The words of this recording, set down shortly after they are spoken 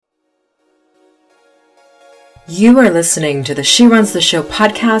You are listening to the She Runs the Show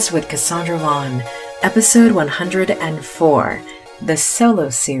podcast with Cassandra Vaughn, episode 104, the solo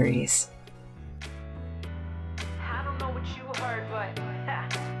series. I don't know what you heard, but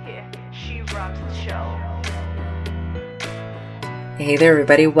yeah, she runs the show. Hey there,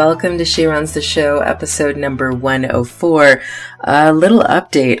 everybody. Welcome to She Runs the Show, episode number 104. A little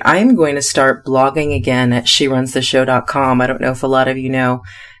update. I'm going to start blogging again at SheRunsTheShow.com. I don't know if a lot of you know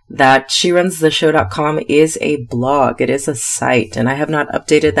that SheRunsTheShow.com is a blog. It is a site, and I have not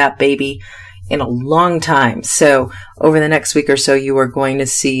updated that baby in a long time. So over the next week or so, you are going to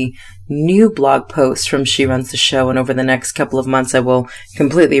see new blog posts from She Runs the Show, and over the next couple of months, I will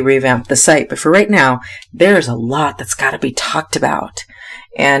completely revamp the site. But for right now, there's a lot that's got to be talked about.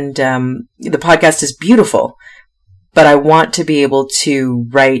 And the podcast is beautiful, but I want to be able to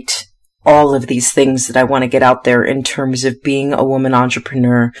write all of these things that I want to get out there in terms of being a woman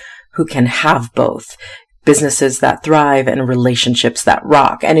entrepreneur who can have both businesses that thrive and relationships that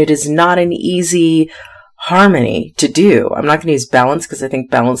rock. And it is not an easy harmony to do. I'm not going to use balance because I think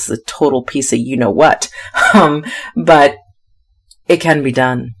balance is a total piece of you-know-what. But it can be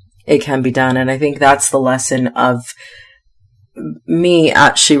done. It can be done. And I think that's the lesson of me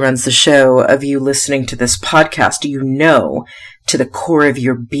at She Runs the Show, of you listening to this podcast. You know, to the core of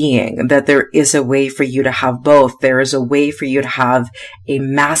your being, that there is a way for you to have both. There is a way for you to have a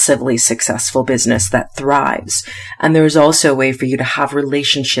massively successful business that thrives. And there's also a way for you to have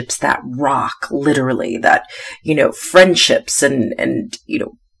relationships that rock, literally, that, friendships and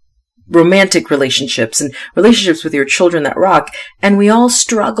romantic relationships and relationships with your children that rock. And we all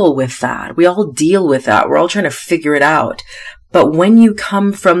struggle with that. We all deal with that. We're all trying to figure it out. But when you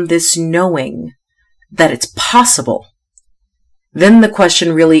come from this knowing that it's possible, then the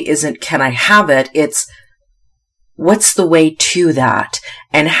question really isn't, can I have it? It's, what's the way to that?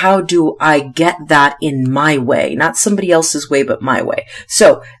 And how do I get that in my way? Not somebody else's way, but my way.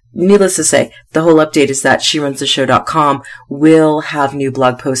 So, needless to say, the whole update is that SheRunsTheShow.com will have new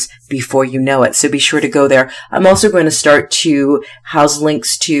blog posts before you know it. So be sure to go there. I'm also going to start to house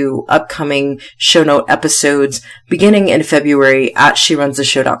links to upcoming show note episodes beginning in February at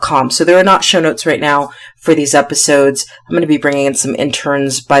SheRunsTheShow.com. So there are not show notes right now for these episodes. I'm going to be bringing in some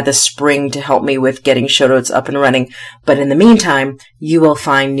interns by the spring to help me with getting show notes up and running. But in the meantime, you will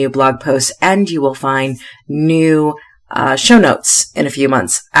find new blog posts and you will find new show notes in a few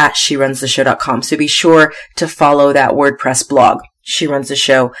months at SheRunsTheShow.com. So be sure to follow that WordPress blog,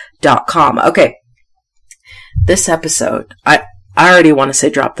 SheRunsTheShow.com. Okay. This episode, I already want to say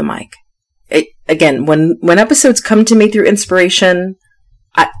drop the mic. Again, when episodes come to me through inspiration,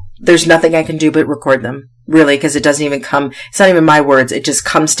 there's nothing I can do but record them, really, because it doesn't even come, it's not even my words. It just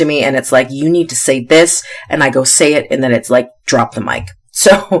comes to me and it's like, you need to say this, and I go say it, and then it's like, drop the mic.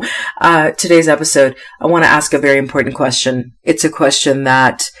 So, today's episode, I want to ask a very important question. It's a question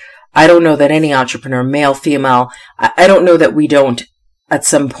that I don't know that any entrepreneur, male, female, I don't know that we don't at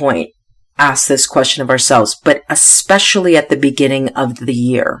some point ask this question of ourselves, but especially at the beginning of the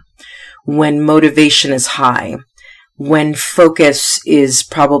year, when motivation is high, when focus is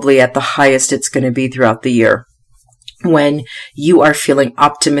probably at the highest it's going to be throughout the year, when you are feeling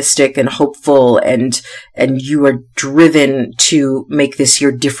optimistic and hopeful and you are driven to make this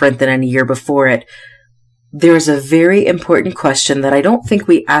year different than any year before it, there's a very important question that I don't think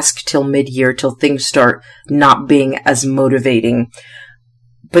we ask till mid-year, till things start not being as motivating.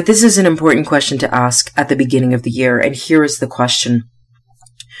 But this is an important question to ask at the beginning of the year. And here is the question.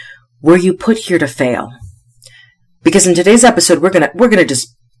 Were you put here to fail? Because in today's episode, we're going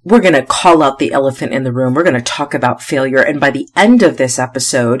to call out the elephant in the room. We're going to talk about failure. And by the end of this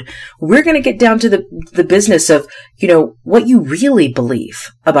episode, we're going to get down to the business of, what you really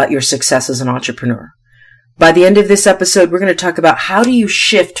believe about your success as an entrepreneur. By the end of this episode, we're going to talk about how do you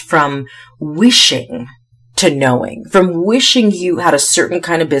shift from wishing to knowing, from wishing you had a certain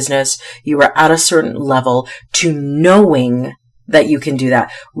kind of business, you were at a certain level, to knowing that you can do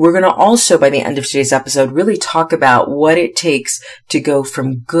that. We're going to also, by the end of today's episode, really talk about what it takes to go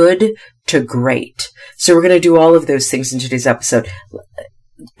from good to great. So we're going to do all of those things in today's episode.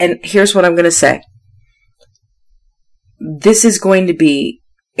 And here's what I'm going to say. This is going to be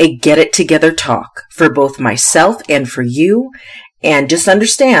a get it together talk for both myself and for you. And just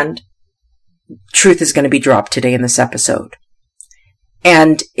understand, truth is going to be dropped today in this episode.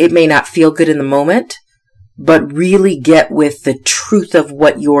 And it may not feel good in the moment, but really get with the truth of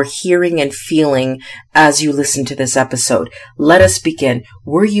what you're hearing and feeling as you listen to this episode. Let us begin.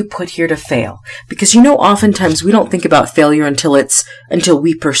 Were you put here to fail? Because oftentimes we don't think about failure until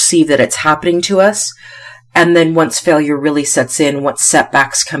we perceive that it's happening to us. And then once failure really sets in, once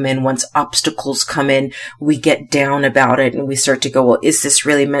setbacks come in, once obstacles come in, we get down about it and we start to go, well, is this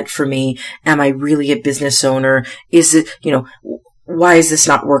really meant for me? Am I really a business owner? Is it, why is this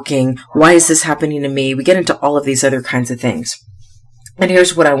not working? Why is this happening to me? We get into all of these other kinds of things. And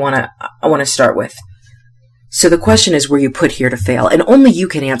here's what I want to start with. So the question is, were you put here to fail? And only you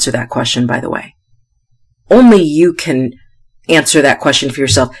can answer that question, by the way. Only you can answer that question for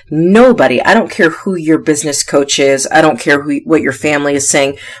yourself. Nobody, I don't care who your business coach is. I don't care what your family is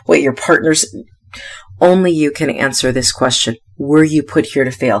saying, what your partners, only you can answer this question. Were you put here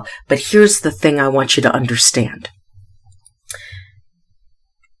to fail? But here's the thing I want you to understand.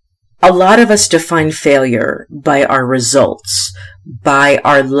 A lot of us define failure by our results, by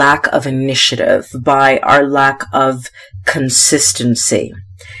our lack of initiative, by our lack of consistency.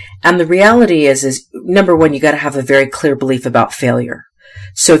 And the reality is number one, you got to have a very clear belief about failure.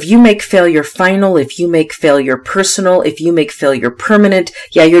 So if you make failure final, if you make failure personal, if you make failure permanent,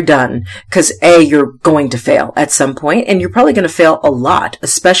 yeah, you're done. Because you're going to fail at some point, and you're probably going to fail a lot,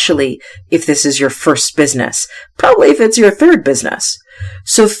 especially if this is your first business, probably if it's your third business.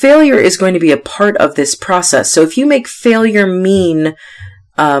 So failure is going to be a part of this process. So if you make failure mean,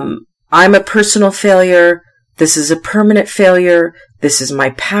 I'm a personal failure, this is a permanent failure, this is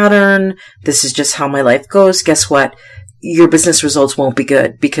my pattern, this is just how my life goes, guess what? Your business results won't be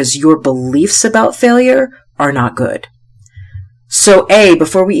good because your beliefs about failure are not good. So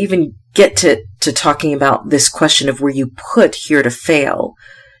before we even get to talking about this question of were you put here to fail,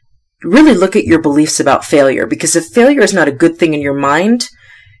 really look at your beliefs about failure, because if failure is not a good thing in your mind,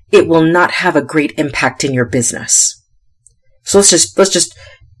 it will not have a great impact in your business. So let's just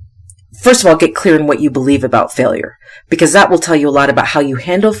first of all, get clear on what you believe about failure, because that will tell you a lot about how you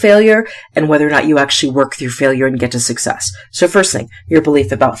handle failure and whether or not you actually work through failure and get to success. So first thing, your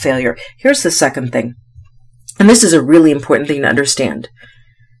belief about failure. Here's the second thing, and this is a really important thing to understand.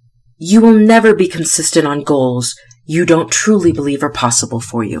 You will never be consistent on goals you don't truly believe are possible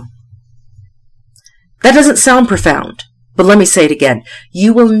for you. That doesn't sound profound, but let me say it again.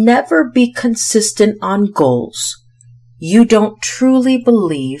 You will never be consistent on goals you don't truly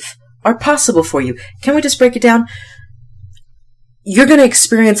believe are possible for you. Can we just break it down? You're going to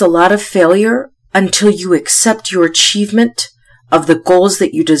experience a lot of failure until you accept your achievement of the goals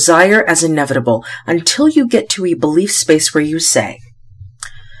that you desire as inevitable, until you get to a belief space where you say,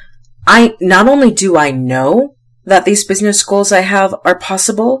 not only do I know that these business goals I have are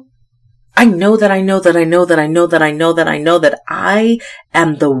possible, I know that I am the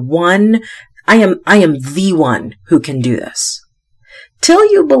one, I am the one who can do this.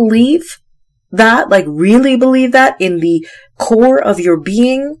 Till you believe that, really believe that in the core of your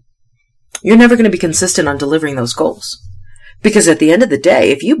being, you're never going to be consistent on delivering those goals. Because at the end of the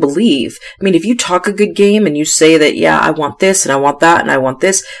day, if you believe, if you talk a good game and you say that, yeah, I want this and I want that and I want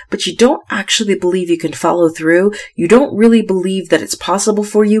this, but you don't actually believe you can follow through, you don't really believe that it's possible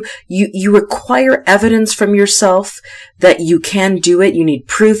for you, you require evidence from yourself that you can do it, you need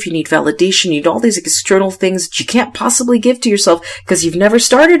proof, you need validation, you need all these external things that you can't possibly give to yourself because you've never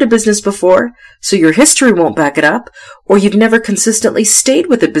started a business before, so your history won't back it up, or you've never consistently stayed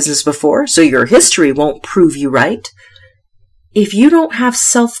with a business before, so your history won't prove you right. If you don't have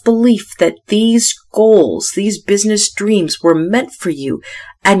self-belief that these goals, these business dreams were meant for you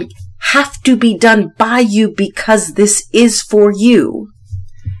and have to be done by you because this is for you,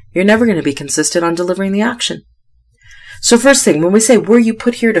 you're never going to be consistent on delivering the action. So first thing, when we say, were you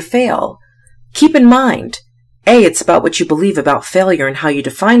put here to fail, keep in mind, A, it's about what you believe about failure and how you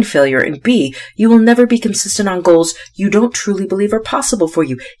define failure, and B, you will never be consistent on goals you don't truly believe are possible for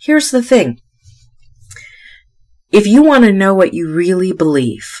you. Here's the thing. If you want to know what you really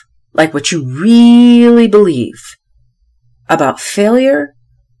believe, what you really believe about failure,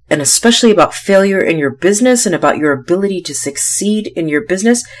 and especially about failure in your business and about your ability to succeed in your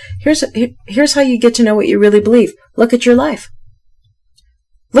business, here's how you get to know what you really believe. Look at your life.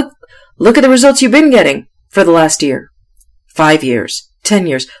 Look at the results you've been getting for the last year, 5 years, 10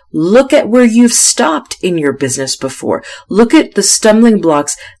 years. Look at where you've stopped in your business before. Look at the stumbling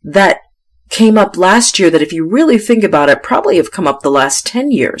blocks that came up last year that, if you really think about it, probably have come up the last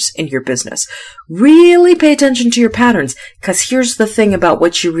 10 years in your business. Really pay attention to your patterns, because here's the thing about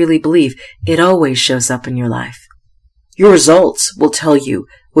what you really believe. It always shows up in your life. Your results will tell you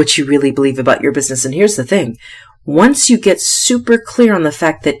what you really believe about your business. And here's the thing. Once you get super clear on the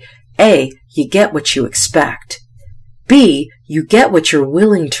fact that, A, you get what you expect, B, you get what you're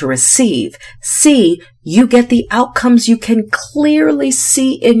willing to receive. C, you get the outcomes you can clearly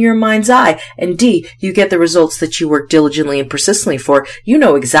see in your mind's eye. And D, you get the results that you work diligently and persistently for. You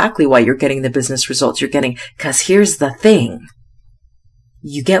know exactly why you're getting the business results you're getting. Because here's the thing.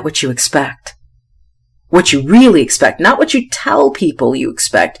 You get what you expect. What you really expect, not what you tell people you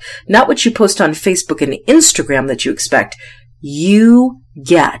expect, not what you post on Facebook and Instagram that you expect. You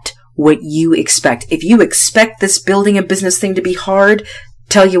get what you expect. If you expect this building a business thing to be hard,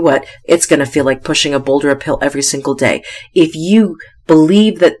 tell you what, it's going to feel like pushing a boulder uphill every single day. If you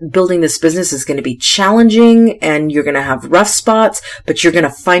believe that building this business is going to be challenging and you're going to have rough spots, but you're going to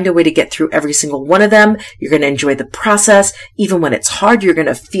find a way to get through every single one of them, you're going to enjoy the process. Even when it's hard, you're going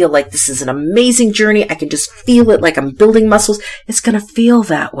to feel like this is an amazing journey. I can just feel it like I'm building muscles. It's going to feel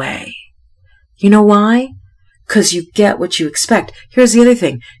that way. You know why? Because you get what you expect. Here's the other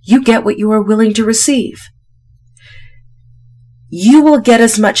thing. You get what you are willing to receive. You will get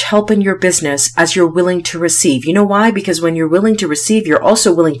as much help in your business as you're willing to receive. You know why? Because when you're willing to receive, you're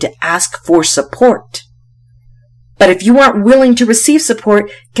also willing to ask for support. But if you aren't willing to receive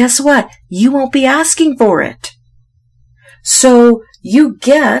support, guess what? You won't be asking for it. So you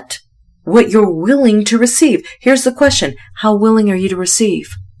get what you're willing to receive. Here's the question. How willing are you to receive?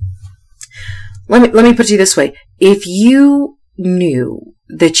 Let me put it to you this way. If you knew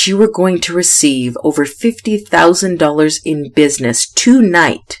that you were going to receive over $50,000 in business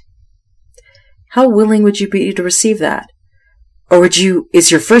tonight, how willing would you be to receive that? Or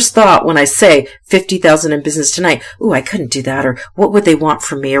is your first thought when I say $50,000 in business tonight, ooh, I couldn't do that, or what would they want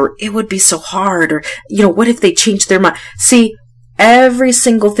from me, or it would be so hard, or, what if they changed their mind? See, every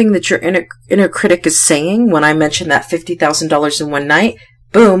single thing that your inner critic is saying when I mention that $50,000 in one night,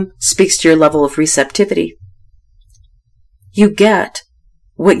 boom, speaks to your level of receptivity. You get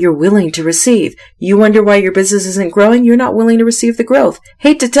what you're willing to receive. You wonder why your business isn't growing? You're not willing to receive the growth.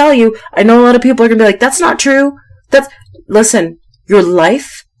 Hate to tell you, I know a lot of people are going to be like, that's not true. Listen, your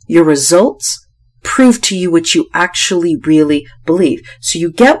life, your results prove to you what you actually really believe. So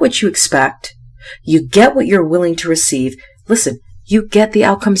you get what you expect. You get what you're willing to receive. Listen, you get the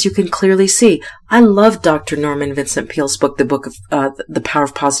outcomes you can clearly see. I love Dr. Norman Vincent Peale's book, the book of The Power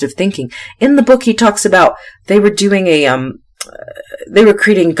of Positive Thinking. In the book, he talks about they were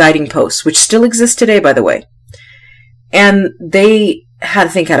creating guiding posts, which still exist today, by the way. And they had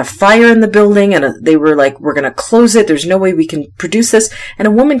a fire in the building, and they were like, we're going to close it. There's no way we can produce this. And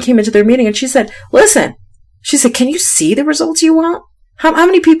a woman came into their meeting and she said, listen, can you see the results you want? How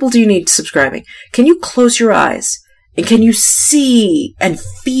many people do you need subscribing? Can you close your eyes? And can you see and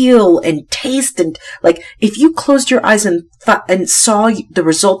feel and taste if you closed your eyes and saw the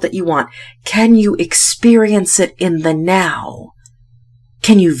result that you want, can you experience it in the now?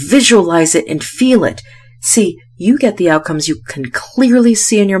 Can you visualize it and feel it? See, you get the outcomes you can clearly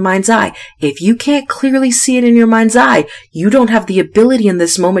see in your mind's eye. If you can't clearly see it in your mind's eye, you don't have the ability in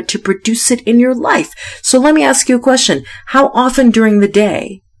this moment to produce it in your life. So let me ask you a question. How often during the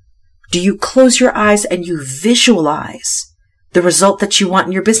day do you close your eyes and you visualize the result that you want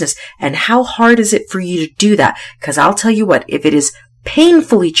in your business? And how hard is it for you to do that? Because I'll tell you what, if it is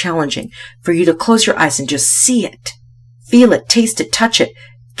painfully challenging for you to close your eyes and just see it, feel it, taste it, touch it,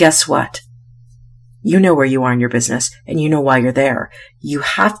 guess what? You know where you are in your business and you know why you're there. You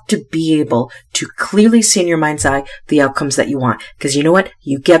have to be able to clearly see in your mind's eye the outcomes that you want. Because you know what?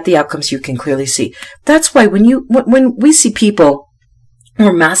 You get the outcomes you can clearly see. That's why when we see people who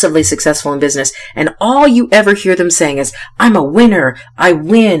are massively successful in business and all you ever hear them saying is, I'm a winner, I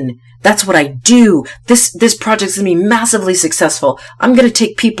win, that's what I do, this project's going to be massively successful, I'm going to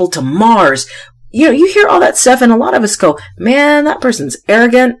take people to Mars. You hear all that stuff and a lot of us go, man, that person's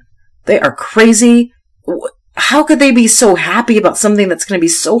arrogant, they are crazy. How could they be so happy about something that's going to be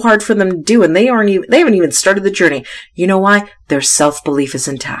so hard for them to do and they haven't even started the journey? You know why? Their self-belief is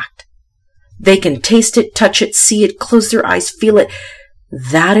intact. They can taste it, touch it, see it, close their eyes, feel it.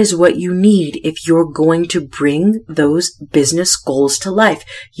 That is what you need if you're going to bring those business goals to life.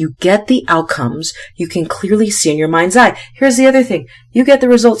 You get the outcomes you can clearly see in your mind's eye. Here's the other thing. You get the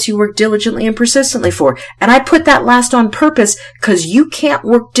results you work diligently and persistently for. And I put that last on purpose because you can't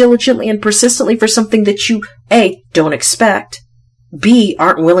work diligently and persistently for something that you, A, don't expect, B,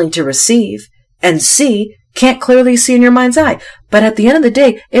 aren't willing to receive, and C, can't clearly see in your mind's eye. But at the end of the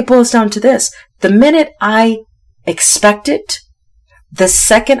day, it boils down to this. The minute I expect it, the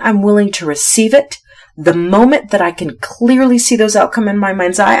second I'm willing to receive it, the moment that I can clearly see those outcomes in my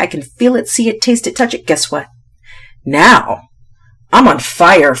mind's eye, I can feel it, see it, taste it, touch it, guess what? Now, I'm on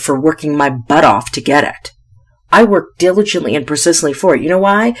fire for working my butt off to get it. I work diligently and persistently for it. You know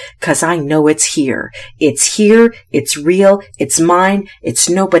why? Because I know it's here. It's here. It's real. It's mine. It's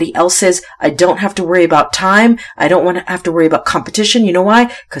nobody else's. I don't have to worry about time. I don't want to have to worry about competition. You know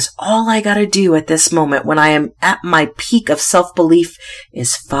why? Because all I got to do at this moment when I am at my peak of self-belief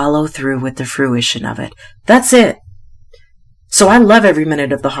is follow through with the fruition of it. That's it. So I love every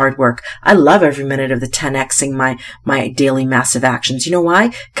minute of the hard work. I love every minute of the 10xing my daily massive actions. You know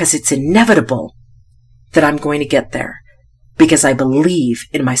why? Because it's inevitable that I'm going to get there because I believe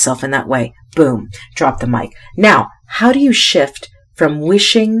in myself in that way. Boom, drop the mic. Now, how do you shift from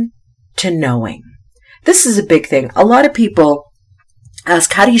wishing to knowing? This is a big thing. A lot of people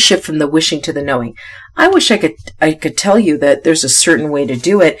ask, how do you shift from the wishing to the knowing? I wish I could tell you that there's a certain way to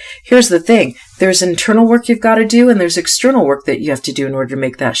do it. Here's the thing. There's internal work you've got to do and there's external work that you have to do in order to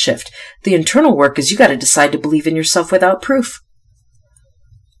make that shift. The internal work is you got to decide to believe in yourself without proof.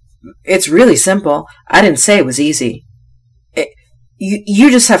 It's really simple. I didn't say it was easy. You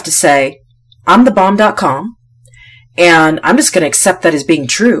just have to say, I'm thebomb.com, and I'm just going to accept that as being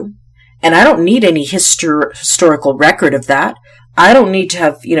true. And I don't need any historical record of that. I don't need to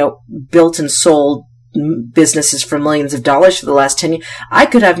have, built and sold businesses for millions of dollars for the last 10 years. I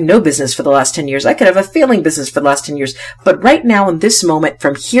could have no business for the last 10 years. I could have a failing business for the last 10 years. But right now, in this moment,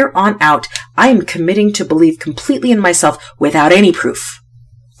 from here on out, I am committing to believe completely in myself without any proof.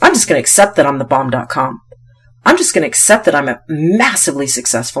 I'm just going to accept that I'm thebomb.com. I'm just going to accept that I'm a massively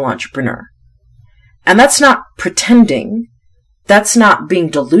successful entrepreneur. And that's not pretending. That's not being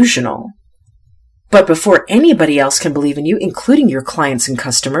delusional. But before anybody else can believe in you, including your clients and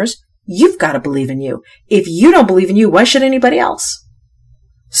customers, you've got to believe in you. If you don't believe in you, why should anybody else?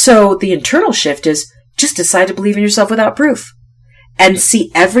 So the internal shift is just decide to believe in yourself without proof. And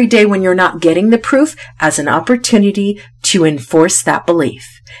see every day when you're not getting the proof as an opportunity to enforce that belief.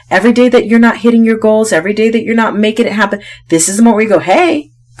 Every day that you're not hitting your goals, every day that you're not making it happen, this is the moment where you go, hey,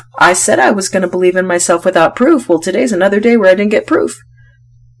 I said I was going to believe in myself without proof. Well, today's another day where I didn't get proof.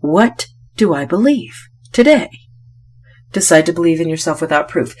 What do I believe today? Decide to believe in yourself without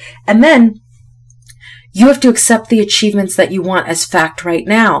proof. And then you have to accept the achievements that you want as fact right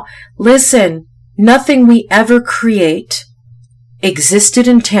now. Listen, nothing we ever create existed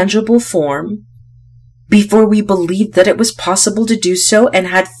in tangible form before we believed that it was possible to do so and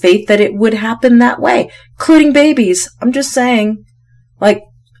had faith that it would happen that way, including babies. I'm just saying,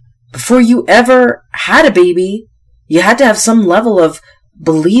 before you ever had a baby, you had to have some level of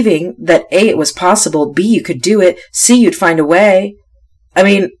believing that A, it was possible, B, you could do it, C, you'd find a way. I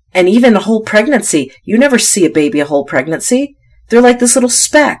mean, and even a whole pregnancy, you never see a baby a whole pregnancy. They're like this little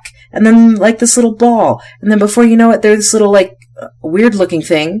speck, and then like this little ball, and then before you know it, they're this little weird looking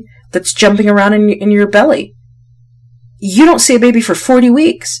thing that's jumping around in your belly. You don't see a baby for 40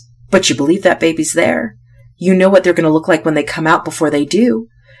 weeks, but you believe that baby's there. You know what they're going to look like when they come out before they do.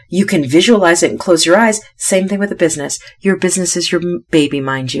 You can visualize it and close your eyes. Same thing with a business. Your business is your baby,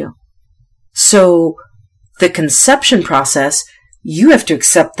 mind you. So the conception process, you have to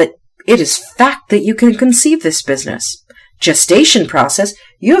accept that it is fact that you can conceive this business. Gestation process,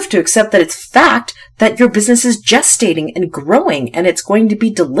 you have to accept that it's fact that your business is gestating and growing and it's going to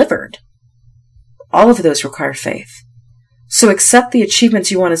be delivered. All of those require faith. So accept the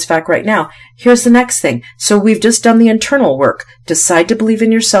achievements you want as fact right now. Here's the next thing. So we've just done the internal work. Decide to believe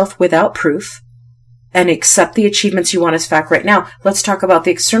in yourself without proof and accept the achievements you want as fact right now. Let's talk about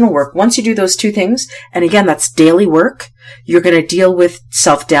the external work. Once you do those two things, and again, that's daily work, you're going to deal with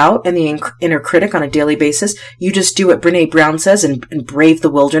self-doubt and the inner critic on a daily basis. You just do what Brene Brown says and brave the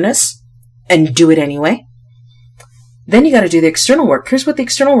wilderness and do it anyway. Then you got to do the external work. Here's what the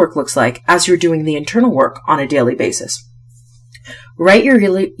external work looks like as you're doing the internal work on a daily basis. Write your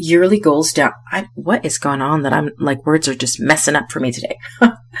yearly goals down. What is going on that I'm words are just messing up for me today?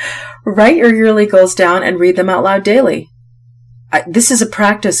 Write your yearly goals down and read them out loud daily. This is a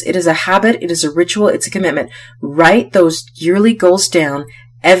practice. It is a habit. It is a ritual. It's a commitment. Write those yearly goals down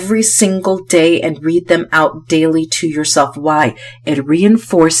every single day and read them out daily to yourself. Why? It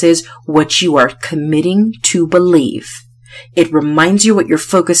reinforces what you are committing to believe. It reminds you what your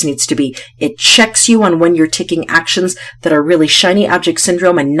focus needs to be. It checks you on when you're taking actions that are really shiny object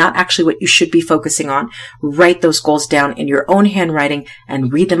syndrome and not actually what you should be focusing on. Write those goals down in your own handwriting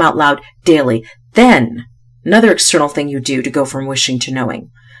and read them out loud daily. Then, another external thing you do to go from wishing to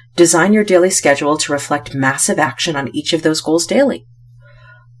knowing. Design your daily schedule to reflect massive action on each of those goals daily.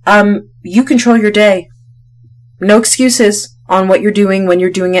 You control your day. No excuses on what you're doing, when you're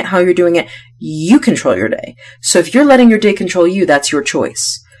doing it, how you're doing it. You control your day. So if you're letting your day control you, that's your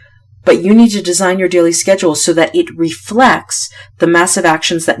choice. But you need to design your daily schedule so that it reflects the massive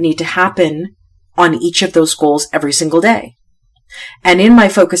actions that need to happen on each of those goals every single day. And in my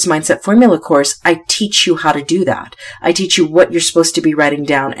Focus Mindset Formula course, I teach you how to do that. I teach you what you're supposed to be writing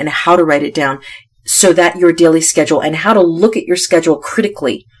down and how to write it down so that your daily schedule, and how to look at your schedule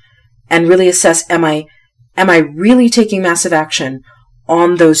critically and really assess, am I really taking massive action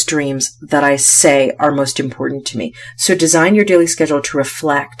on those dreams that I say are most important to me? So design your daily schedule to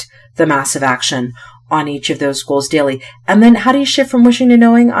reflect the massive action on each of those goals daily. And then how do you shift from wishing to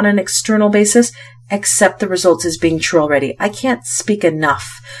knowing on an external basis? Accept the results as being true already. I can't speak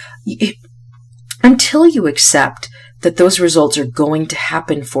enough. Until you accept that those results are going to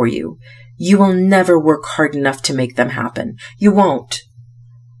happen for you, you will never work hard enough to make them happen. You won't.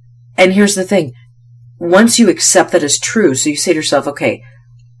 And here's the thing. Once you accept that as true, so you say to yourself, okay,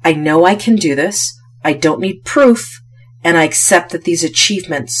 I know I can do this. I don't need proof. And I accept that these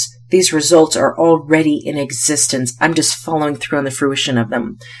achievements, these results are already in existence. I'm just following through on the fruition of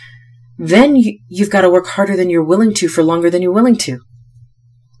them. Then you've got to work harder than you're willing to for longer than you're willing to.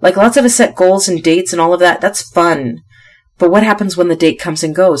 Like lots of us set goals and dates and all of that. That's fun. But what happens when the date comes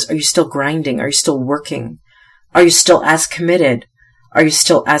and goes? Are you still grinding? Are you still working? Are you still as committed? Are you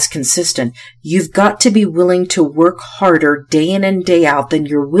still as consistent? You've got to be willing to work harder day in and day out than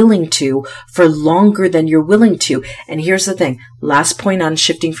you're willing to for longer than you're willing to. And here's the thing. Last point on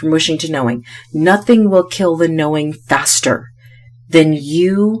shifting from wishing to knowing. Nothing will kill the knowing faster than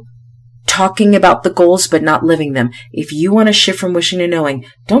you talking about the goals but not living them. If you want to shift from wishing to knowing,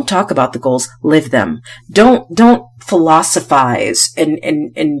 don't talk about the goals, live them. Don't philosophize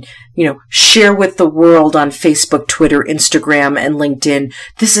and share with the world on Facebook, Twitter, Instagram, and LinkedIn.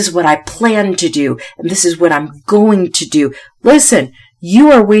 This is what I plan to do, and this is what I'm going to do. Listen,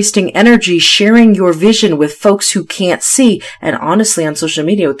 you are wasting energy sharing your vision with folks who can't see, and honestly on social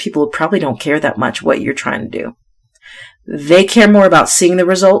media with people who probably don't care that much what you're trying to do. They care more about seeing the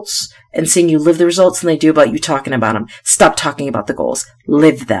results and seeing you live the results than they do about you talking about them. Stop talking about the goals.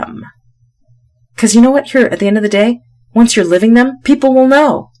 Live them. Because you know what? Here, at the end of the day, once you're living them, people will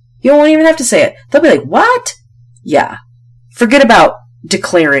know. You won't even have to say it. They'll be like, what? Yeah. Forget about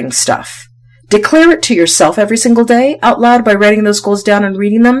declaring stuff. Declare it to yourself every single day out loud by writing those goals down and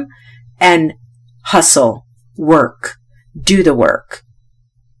reading them. And hustle. Work. Do the work.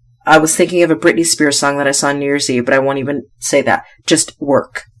 I was thinking of a Britney Spears song that I saw on New Year's Eve, but I won't even say that. Just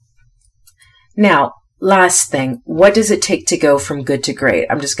work. Now, last thing. What does it take to go from good to great?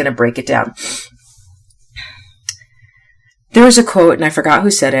 I'm just going to break it down. There's a quote, and I forgot who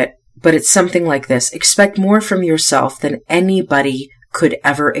said it, but it's something like this. Expect more from yourself than anybody could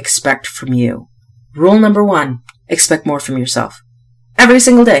ever expect from you. Rule number 1, expect more from yourself. Every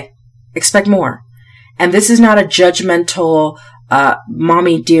single day, expect more. And this is not a judgmental,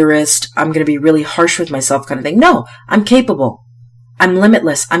 mommy dearest, I'm going to be really harsh with myself kind of thing. No, I'm capable. I'm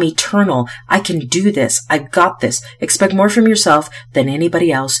limitless. I'm eternal. I can do this. I've got this. Expect more from yourself than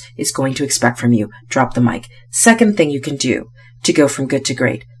anybody else is going to expect from you. Drop the mic. Second thing you can do to go from good to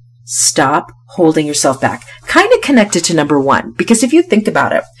great. Stop holding yourself back. Kind of connected to number 1, because if you think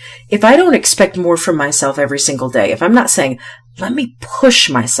about it, if I don't expect more from myself every single day, if I'm not saying, let me push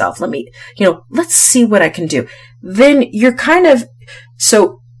myself, let's see what I can do, then you're kind of,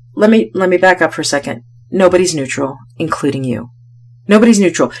 so let me back up for a second. Nobody's neutral, including you. Nobody's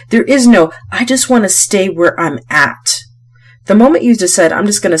neutral. There is no, I just want to stay where I'm at. The moment you just said, I'm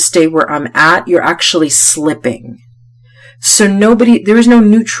just going to stay where I'm at, you're actually slipping. So there is no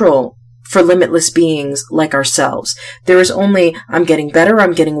neutral for limitless beings like ourselves. There is only, I'm getting better,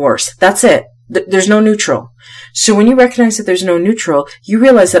 I'm getting worse. That's it. There's no neutral. So when you recognize that there's no neutral, you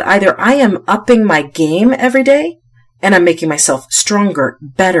realize that either I am upping my game every day, and I'm making myself stronger,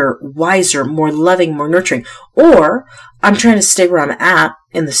 better, wiser, more loving, more nurturing, or I'm trying to stay where I'm at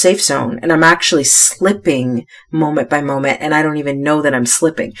in the safe zone, and I'm actually slipping moment by moment, and I don't even know that I'm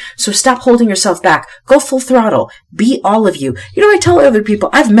slipping. So stop holding yourself back. Go full throttle. Be all of you. I tell other people,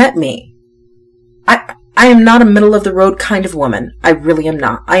 I've met me. I am not a middle of the road kind of woman. I really am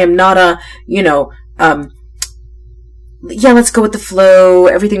not. I am not a, let's go with the flow.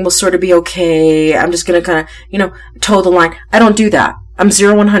 Everything will sort of be okay. I'm just going to kind of, toe the line. I don't do that. I'm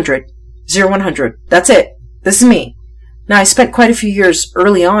 0-100. 0-100. That's it. This is me. Now, I spent quite a few years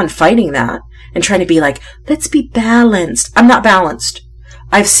early on fighting that and trying to be like, let's be balanced. I'm not balanced.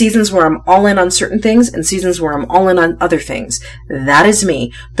 I have seasons where I'm all in on certain things and seasons where I'm all in on other things. That is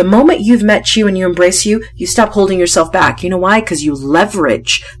me. The moment you've met you and you embrace you, you stop holding yourself back. You know why? Because you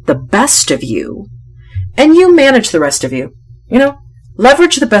leverage the best of you and you manage the rest of you.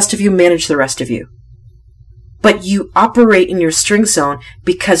 Leverage the best of you, manage the rest of you. But you operate in your strength zone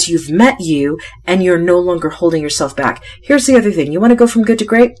because you've met you and you're no longer holding yourself back. Here's the other thing. You want to go from good to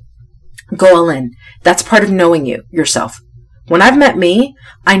great? Go all in. That's part of knowing yourself. When I've met me,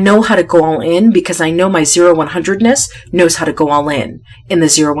 I know how to go all in because I know my 0-100ness knows how to go all in the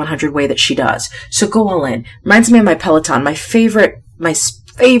 0-100 way that she does. So go all in. Reminds me of my Peloton. My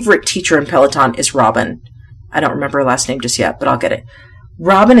favorite teacher in Peloton is Robin. I don't remember her last name just yet, but I'll get it.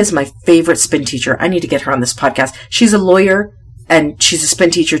 Robin is my favorite spin teacher. I need to get her on this podcast. She's a lawyer and she's a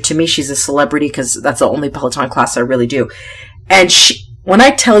spin teacher. To me, she's a celebrity because that's the only Peloton class I really do. And when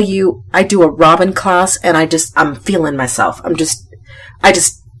I tell you I do a Robin class and I'm feeling myself. I'm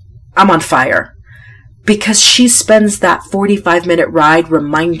on fire because she spends that 45-minute ride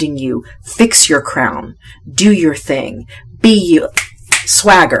reminding you, fix your crown, do your thing, be you,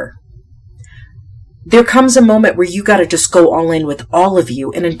 swagger. There comes a moment where you got to just go all in with all of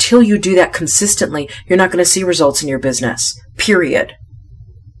you. And until you do that consistently, you're not going to see results in your business, period.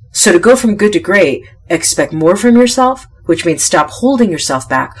 So to go from good to great, expect more from yourself, which means stop holding yourself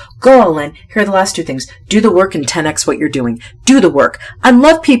back. Go all in. Here are the last two things. Do the work and 10x what you're doing. Do the work. I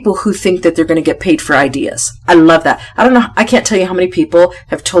love people who think that they're going to get paid for ideas. I love that. I don't know. I can't tell you how many people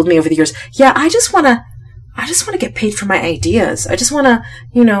have told me over the years, yeah, I just want to get paid for my ideas. I just want to,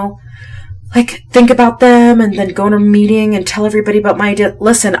 think about them and then go in a meeting and tell everybody about my idea.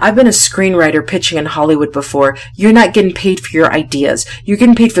 Listen, I've been a screenwriter pitching in Hollywood before. You're not getting paid for your ideas. You're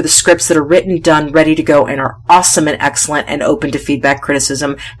getting paid for the scripts that are written, done, ready to go, and are awesome and excellent and open to feedback,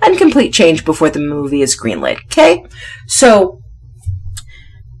 criticism, and complete change before the movie is greenlit. Okay? So,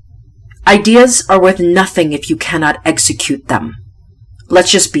 ideas are worth nothing if you cannot execute them.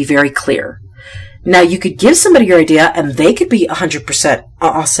 Let's just be very clear. Now, you could give somebody your idea and they could be 100%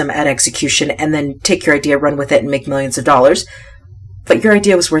 awesome at execution and then take your idea, run with it, and make millions of dollars. But your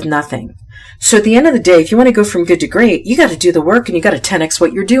idea was worth nothing. So at the end of the day, if you want to go from good to great, you got to do the work and you got to 10x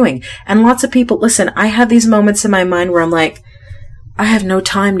what you're doing. And lots of people, listen, I have these moments in my mind where I'm like, I have no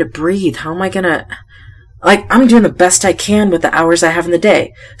time to breathe. How am I going to... I'm doing the best I can with the hours I have in the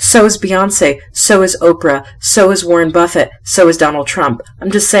day. So is Beyonce. So is Oprah. So is Warren Buffett. So is Donald Trump.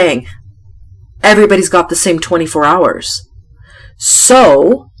 I'm just saying... Everybody's got the same 24 hours.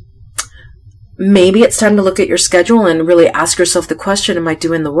 So, maybe it's time to look at your schedule and really ask yourself the question, am I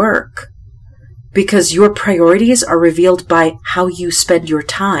doing the work? Because your priorities are revealed by how you spend your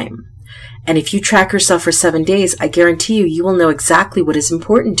time. And if you track yourself for 7 days, I guarantee you will know exactly what is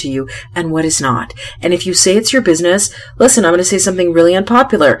important to you and what is not. And if you say it's your business, listen, I'm going to say something really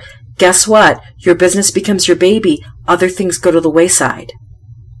unpopular. Guess what? Your business becomes your baby. Other things go to the wayside.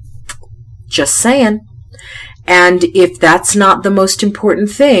 Just saying. And if that's not the most important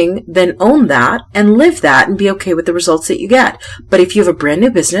thing, then own that and live that and be okay with the results that you get. But if you have a brand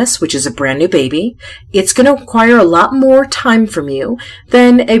new business, which is a brand new baby, it's going to require a lot more time from you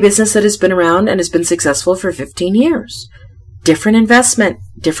than a business that has been around and has been successful for 15 years. Different investment,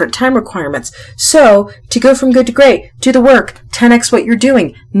 different time requirements. So, to go from good to great, do the work, 10x what you're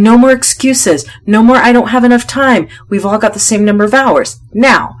doing. No more excuses. No more I don't have enough time. We've all got the same number of hours.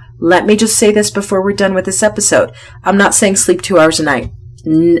 Now, let me just say this before we're done with this episode. I'm not saying sleep 2 hours a night.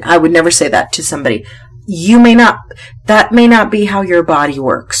 I would never say that to somebody. That may not be how your body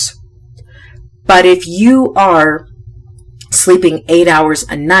works. But if you are sleeping 8 hours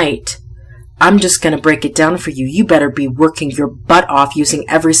a night, I'm just going to break it down for you. You better be working your butt off using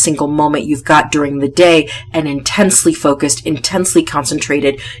every single moment you've got during the day and intensely focused, intensely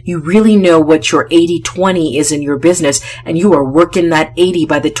concentrated. You really know what your 80-20 is in your business, and you are working that 80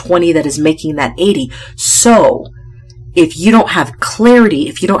 by the 20 that is making that 80. So, if you don't have clarity,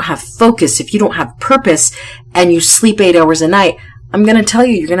 if you don't have focus, if you don't have purpose, and you sleep 8 hours a night, I'm going to tell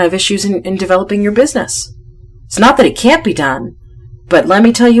you, you're going to have issues in developing your business. It's not that it can't be done. But let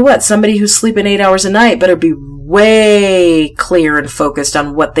me tell you what, somebody who's sleeping 8 hours a night better be way clear and focused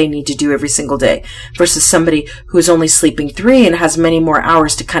on what they need to do every single day versus somebody who's only sleeping 3 and has many more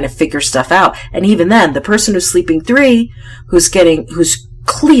hours to kind of figure stuff out. And even then, the person who's sleeping 3, who's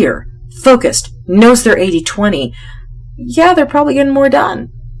clear, focused, knows their 80-20, yeah, they're probably getting more done.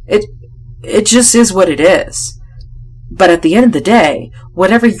 It just is what it is. But at the end of the day,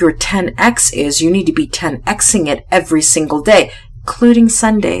 whatever your 10x is, you need to be 10xing it every single day. Including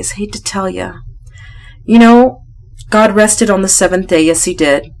Sundays. Hate to tell you. You know, God rested on the 7th day. Yes, he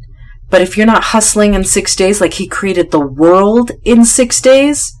did. But if you're not hustling in 6 days like he created the world in 6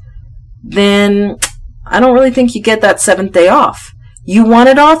 days, then I don't really think you get that 7th day off. You want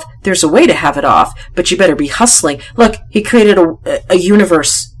it off? There's a way to have it off, but you better be hustling. Look, he created a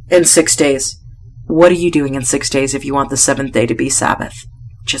universe in 6 days. What are you doing in 6 days if you want the 7th day to be Sabbath?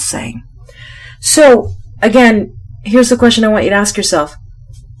 Just saying. So, again, here's the question I want you to ask yourself.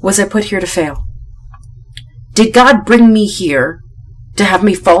 Was I put here to fail? Did God bring me here to have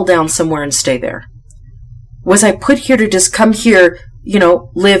me fall down somewhere and stay there? Was I put here to just come here,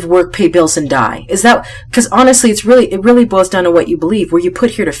 live, work, pay bills, and die? Is that, because honestly, it really boils down to what you believe. Were you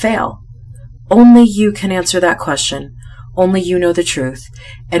put here to fail? Only you can answer that question. Only you know the truth.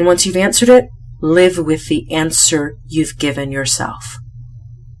 And once you've answered it, live with the answer you've given yourself.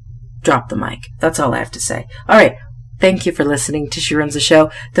 Drop the mic. That's all I have to say. All right. Thank you for listening to She Runs the Show.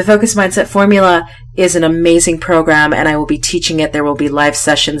 The Focus Mindset Formula is an amazing program, and I will be teaching it. There will be live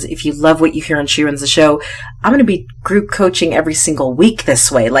sessions. If you love what you hear on She Runs the Show, I'm going to be group coaching every single week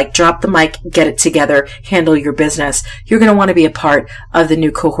this way. Like, drop the mic, get it together, handle your business. You're going to want to be a part of the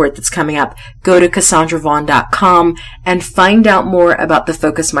new cohort that's coming up. Go to CassandraVaughn.com and find out more about the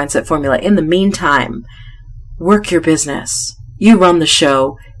Focus Mindset Formula. In the meantime, work your business. You run the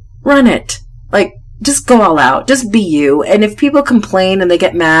show. Run it. Just go all out. Just be you. And if people complain and they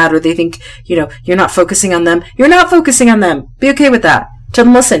get mad or they think, you're not focusing on them, you're not focusing on them. Be okay with that. Tell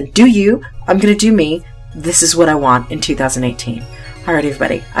them, listen, do you. I'm going to do me. This is what I want in 2018. All right,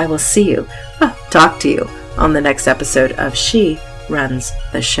 everybody. I will see you, talk to you on the next episode of She Runs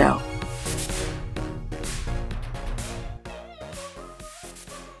the Show.